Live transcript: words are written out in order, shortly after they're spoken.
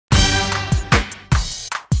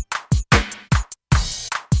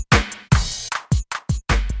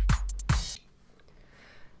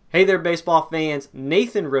Hey there, baseball fans.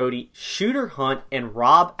 Nathan Rohde, Shooter Hunt, and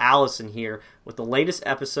Rob Allison here with the latest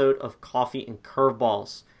episode of Coffee and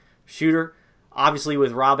Curveballs. Shooter, obviously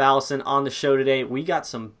with Rob Allison on the show today, we got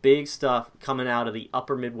some big stuff coming out of the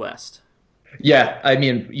upper Midwest. Yeah, I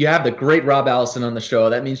mean, you have the great Rob Allison on the show.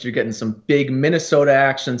 That means you're getting some big Minnesota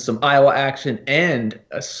action, some Iowa action, and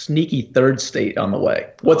a sneaky third state on the way.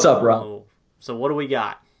 What's up, Rob? So what do we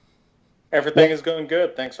got? Everything is going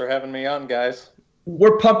good. Thanks for having me on, guys.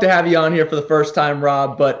 We're pumped to have you on here for the first time,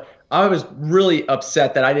 Rob, but I was really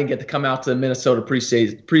upset that I didn't get to come out to the Minnesota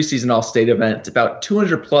preseason All-State event. It's about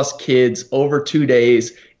 200 plus kids over 2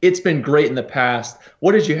 days. It's been great in the past.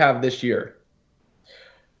 What did you have this year?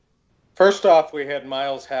 First off, we had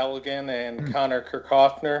Miles Halligan and Connor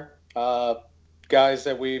Kirchhoffner, guys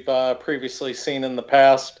that we've previously seen in the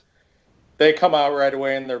past. They come out right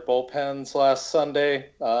away in their bullpens last Sunday,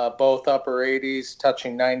 both upper 80s,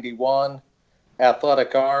 touching 91,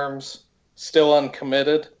 athletic arms, still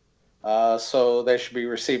uncommitted. So they should be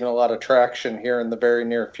receiving a lot of traction here in the very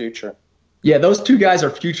near future. Yeah, those two guys are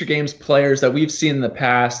future games players that we've seen in the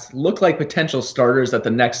past, look like potential starters at the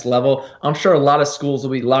next level. I'm sure a lot of schools will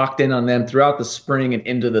be locked in on them throughout the spring and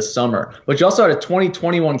into the summer. But you also had a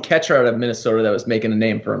 2021 catcher out of Minnesota that was making a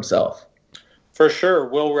name for himself. For sure.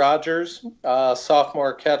 Will Rogers,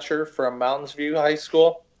 sophomore catcher from Mountains View High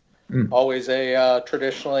School. Always a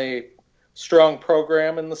traditionally strong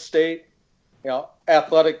program in the state. You know,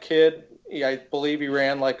 athletic kid. I believe he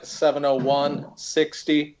ran like a 7:01,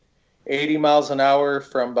 60. 80 miles an hour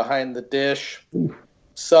from behind the dish,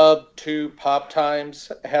 sub-2 pop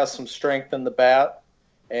times, has some strength in the bat,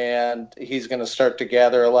 and he's going to start to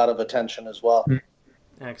gather a lot of attention as well.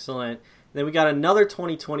 Excellent. Then we got another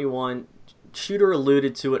 2021, Shooter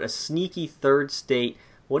alluded to it, a sneaky third state.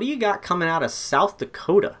 What do you got coming out of South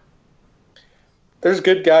Dakota? There's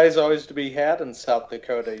good guys always to be had in South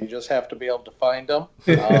Dakota. You just have to be able to find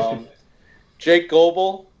them. Jake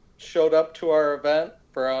Goebel showed up to our event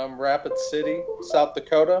from Rapid City, South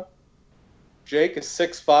Dakota. Jake is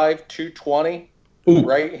 6'5", 220,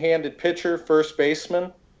 right-handed pitcher, first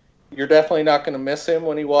baseman. You're definitely not going to miss him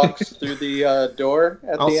when he walks through the door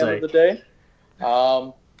at the end of the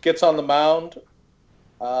day. Gets on the mound.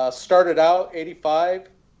 Started out 85.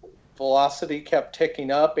 Velocity kept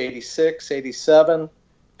ticking up, 86, 87.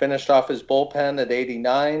 Finished off his bullpen at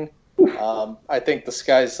 89. I think the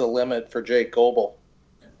sky's the limit for Jake Goebel.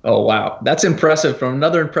 Oh, wow. That's impressive. From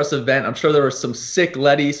another impressive event, I'm sure there was some sick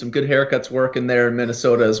Letty, some good haircuts working there in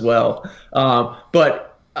Minnesota as well.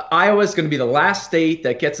 But Iowa's going to be the last state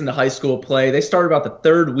that gets into high school play. They start about the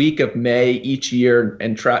third week of May each year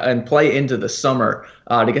and play into the summer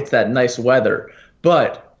to get to that nice weather.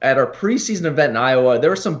 But at our preseason event in Iowa, there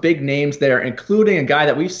were some big names there, including a guy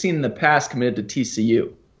that we've seen in the past committed to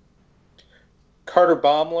TCU. Carter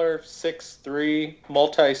Baumler, 6'3",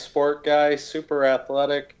 multi-sport guy, super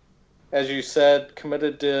athletic. As you said,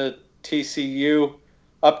 committed to TCU,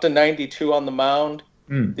 up to 92 on the mound.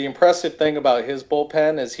 The impressive thing about his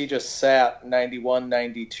bullpen is he just sat 91,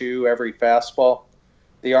 92 every fastball.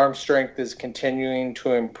 The arm strength is continuing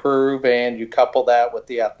to improve, and you couple that with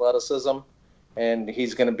the athleticism, and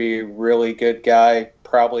he's going to be a really good guy,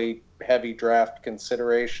 probably heavy draft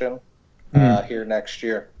consideration here next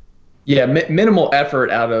year. Yeah, minimal effort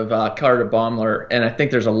out of Carter Baumler, and I think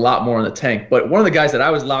there's a lot more in the tank. But one of the guys that I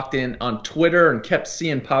was locked in on Twitter and kept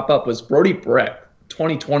seeing pop up was Brody Breck,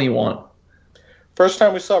 2021. First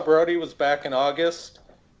time we saw Brody was back in August.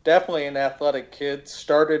 Definitely an athletic kid.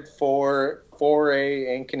 Started for 4A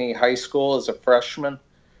Ankeny High School as a freshman,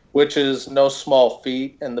 which is no small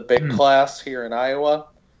feat in the big class here in Iowa.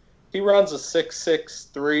 He runs a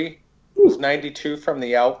 6'6", was 92 from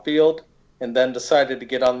the outfield, and then decided to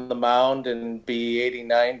get on the mound and be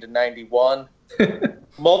 89 to 91.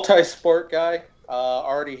 Multi-sport guy,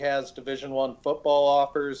 already has Division I football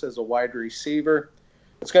offers as a wide receiver.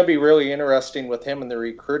 It's going to be really interesting with him in the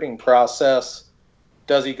recruiting process.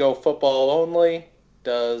 Does he go football only?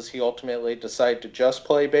 Does he ultimately decide to just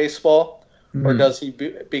play baseball? Or does he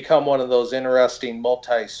become one of those interesting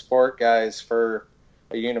multi-sport guys for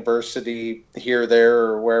a university here, there,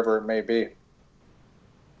 or wherever it may be?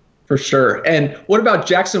 For sure. And what about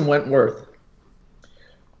Jackson Wentworth?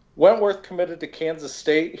 Wentworth committed to Kansas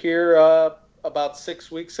State here about 6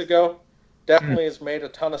 weeks ago. Definitely has made a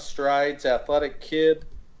ton of strides. Athletic kid.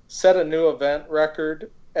 Set a new event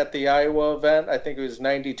record at the Iowa event. I think it was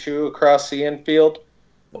 92 across the infield.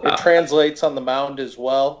 Wow. It translates on the mound as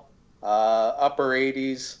well. Upper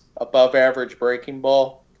 80s, above average breaking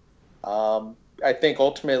ball. I think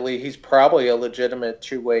ultimately he's probably a legitimate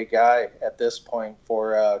two-way guy at this point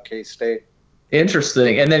for K-State.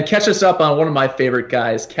 Interesting. And then catch us up on one of my favorite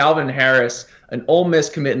guys, Calvin Harris, an Ole Miss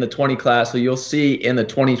commit in the 20 class, who you'll see in the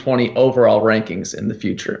 2020 overall rankings in the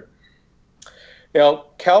future.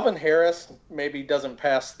 Calvin Harris maybe doesn't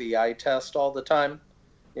pass the eye test all the time.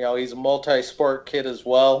 He's a multi-sport kid as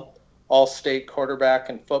well, all-state quarterback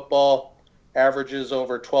in football, averages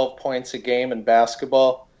over 12 points a game in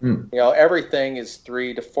basketball. Everything is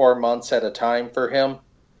 3 to 4 months at a time for him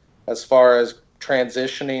as far as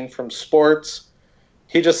transitioning from sports.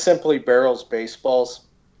 He just simply barrels baseballs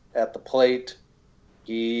at the plate.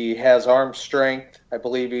 He has arm strength. I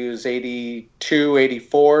believe he was 82,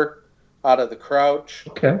 84 out of the crouch.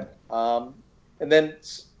 Okay. And then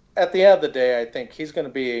at the end of the day, I think he's going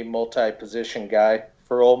to be a multi-position guy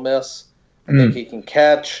for Ole Miss. I think he can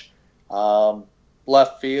catch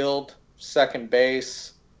left field, second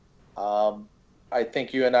base. I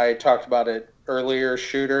think you and I talked about it earlier,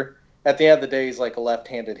 Shooter. At the end of the day, he's like a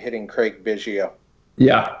left-handed hitting Craig Biggio.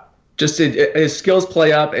 Yeah. Just his skills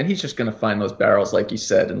play up, and he's just going to find those barrels, like you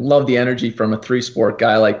said, and love the energy from a three-sport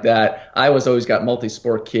guy like that. Iowa's always got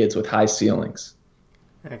multi-sport kids with high ceilings.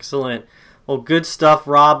 Excellent. Well, good stuff,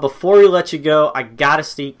 Rob. Before we let you go, I got to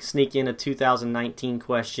sneak in a 2019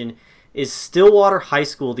 question. Is Stillwater High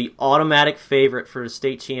School the automatic favorite for the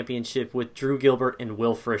state championship with Drew Gilbert and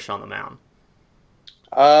Will Frisch on the mound?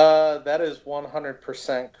 That is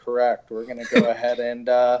 100% correct. We're going to go ahead and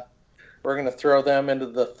we're going to throw them into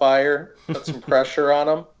the fire, put some pressure on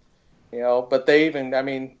them. But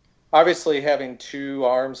obviously having two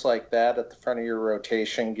arms like that at the front of your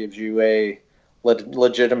rotation gives you a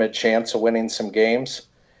legitimate chance of winning some games.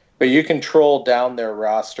 But you can troll down their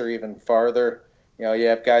roster even farther. You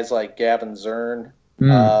have guys like Gavin Zern,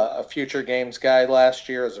 a future games guy last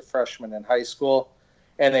year as a freshman in high school,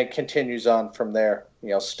 and it continues on from there.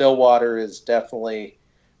 Stillwater is definitely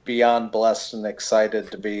beyond blessed and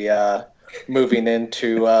excited to be moving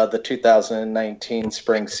into the 2019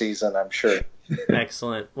 spring season, I'm sure.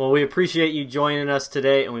 Excellent. Well, we appreciate you joining us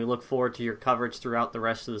today, and we look forward to your coverage throughout the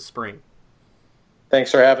rest of the spring.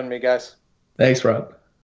 Thanks for having me, guys. Thanks, Rob.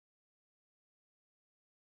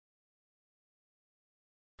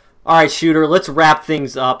 All right, Shooter, let's wrap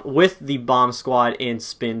things up with the Bomb Squad in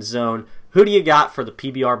Spin Zone. Who do you got for the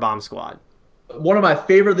PBR Bomb Squad? One of my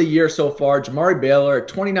favorite of the year so far, Jamari Baylor,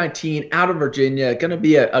 2019, out of Virginia. Going to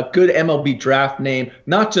be a good MLB draft name.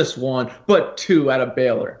 Not just one, but two out of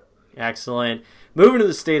Baylor. Excellent. Moving to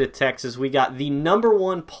the state of Texas, we got the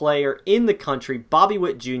 #1 player in the country, Bobby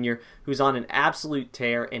Witt Jr., who's on an absolute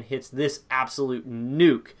tear and hits this absolute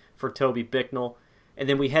nuke for Toby Bicknell. And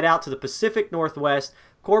then we head out to the Pacific Northwest.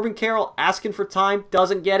 Corbin Carroll asking for time,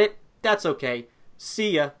 doesn't get it. That's okay.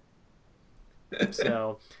 See ya.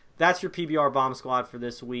 So that's your PBR Bomb Squad for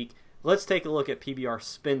this week. Let's take a look at PBR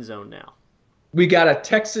Spin Zone now. We got a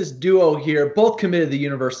Texas duo here, both committed to the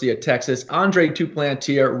University of Texas. Andre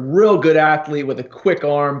Duplantier, real good athlete with a quick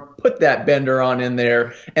arm. Put that bender on in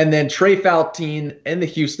there. And then Trey Faltine in the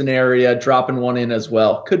Houston area, dropping one in as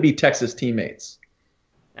well. Could be Texas teammates.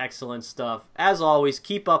 Excellent stuff. As always,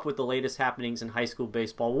 keep up with the latest happenings in high school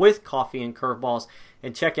baseball with Coffee and Curveballs,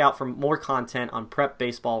 and check out for more content on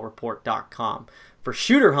prepbaseballreport.com. For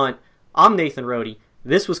Shooter Hunt, I'm Nathan Rohde.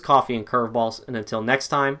 This was Coffee and Curveballs, and until next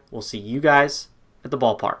time, we'll see you guys at the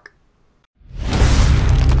ballpark.